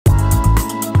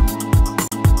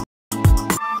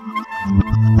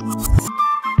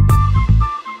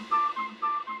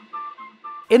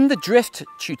In the drift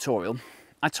tutorial,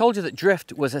 I told you that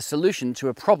drift was a solution to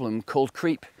a problem called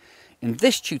creep. In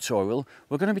this tutorial,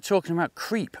 we're going to be talking about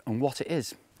creep and what it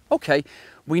is. Okay,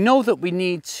 we know that we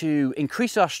need to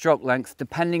increase our stroke length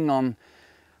depending on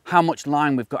how much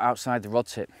line we've got outside the rod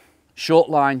tip. Short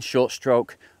line, short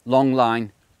stroke, long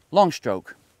line, long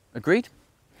stroke. Agreed?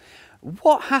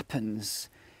 What happens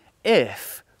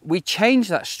if we change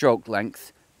that stroke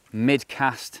length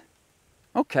mid-cast?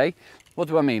 Okay, what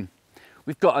do I mean?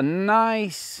 We've got a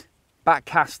nice back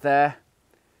cast there.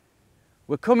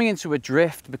 We're coming into a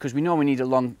drift because we know we need a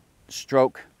long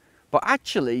stroke, but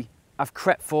actually I've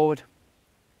crept forward.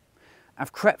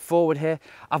 I've crept forward here.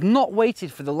 I've not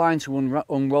waited for the line to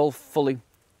unroll fully,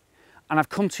 and I've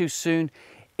come too soon.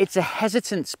 It's a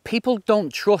hesitance. People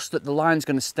don't trust that the line's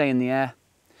going to stay in the air.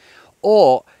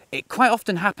 Or it quite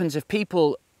often happens if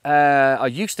people are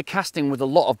used to casting with a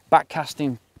lot of back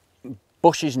casting,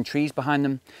 bushes and trees behind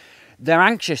them. They're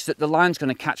anxious that the line's going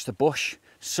to catch the bush,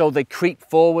 so they creep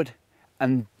forward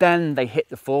and then they hit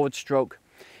the forward stroke.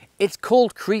 It's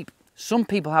called creep. Some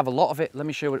people have a lot of it. Let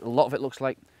me show you what a lot of it looks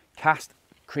like. Cast,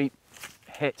 creep,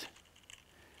 hit.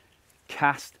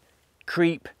 Cast,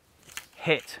 creep,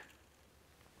 hit.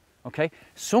 Okay,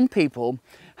 some people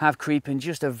have creep in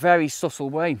just a very subtle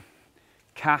way.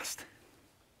 Cast.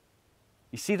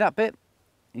 You see that bit?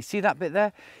 You see that bit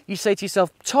there? You say to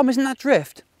yourself, Tom, isn't that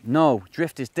drift? No,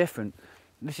 drift is different.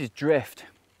 This is drift,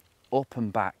 up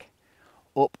and back,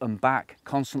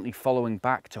 constantly following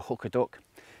back to hook a duck.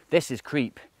 This is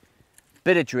creep,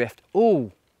 bit of drift,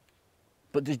 oh,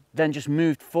 but then just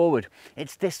moved forward.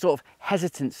 It's this sort of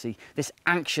hesitancy, this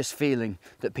anxious feeling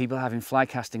that people have in fly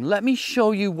casting. Let me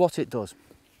show you what it does.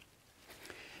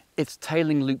 It's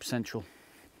tailing loop central.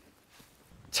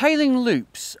 Tailing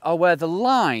loops are where the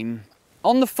line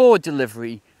on the forward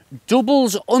delivery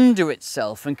doubles under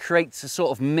itself and creates a sort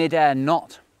of mid-air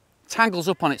knot, tangles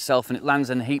up on itself and it lands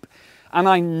in a heap. And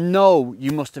I know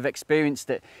you must have experienced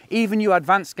it. Even you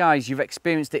advanced guys, you've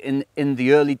experienced it in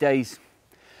the early days.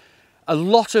 A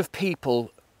lot of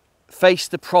people face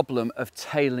the problem of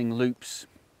tailing loops.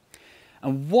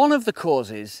 And one of the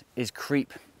causes is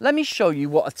creep. Let me show you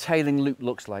what a tailing loop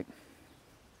looks like.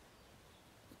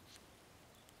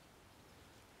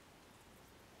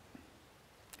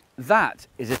 That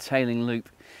is a tailing loop.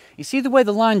 You see the way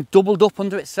the line doubled up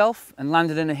under itself and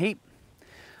landed in a heap?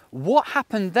 What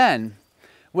happened then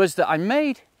was that I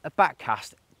made a back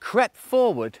cast, crept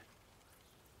forward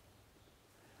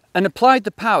and applied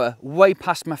the power way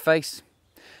past my face.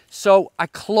 So I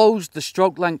closed the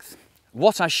stroke length.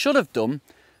 What I should have done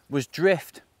was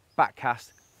drift, back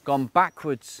cast, gone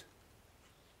backwards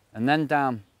and then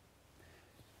down,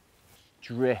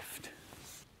 drift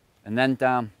and then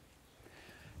down.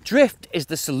 Drift is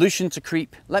the solution to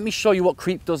creep. Let me show you what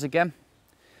creep does again.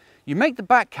 You make the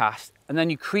back cast and then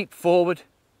you creep forward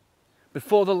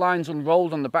before the line's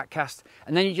unrolled on the back cast,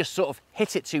 and then you just sort of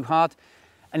hit it too hard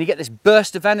and you get this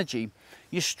burst of energy.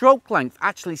 Your stroke length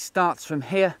actually starts from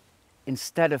here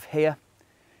instead of here.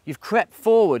 You've crept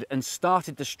forward and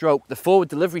started the stroke, the forward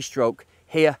delivery stroke,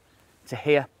 here to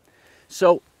here.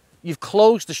 So you've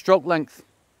closed the stroke length.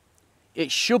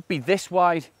 It should be this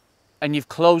wide, and you've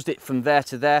closed it from there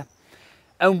to there.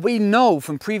 And we know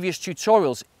from previous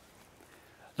tutorials,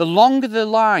 the longer the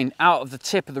line out of the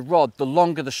tip of the rod, the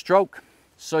longer the stroke.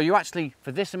 So you actually,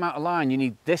 for this amount of line, you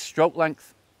need this stroke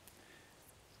length.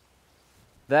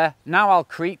 There, now I'll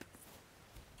creep.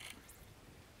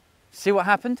 See what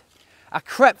happened? I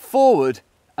crept forward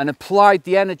and applied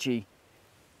the energy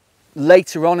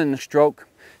later on in the stroke.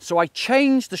 So I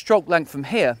changed the stroke length from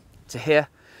here to here.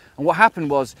 And what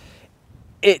happened was,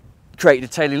 it created a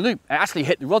tailing loop. I actually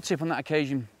hit the rod tip on that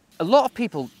occasion. A lot of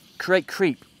people create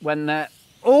creep when they're,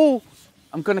 oh,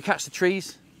 I'm going to catch the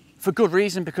trees, for good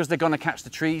reason, because they're going to catch the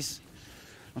trees.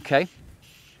 Okay.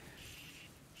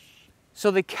 So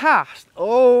they cast,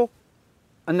 oh,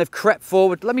 and they've crept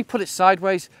forward. Let me put it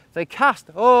sideways. They cast,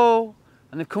 oh,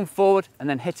 and they've come forward and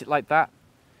then hit it like that.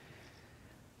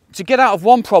 To get out of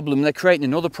one problem, they're creating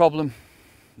another problem.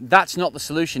 That's not the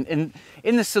solution.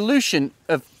 In the solution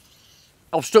of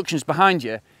obstructions behind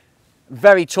you,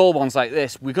 very tall ones like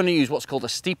this, we're going to use what's called a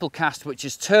steeple cast, which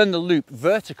is turn the loop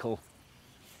vertical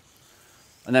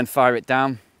and then fire it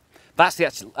down. That's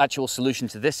the actual solution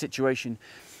to this situation.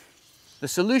 The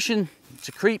solution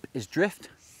to creep is drift,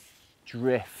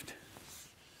 drift,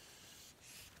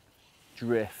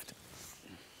 drift,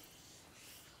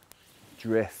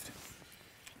 drift.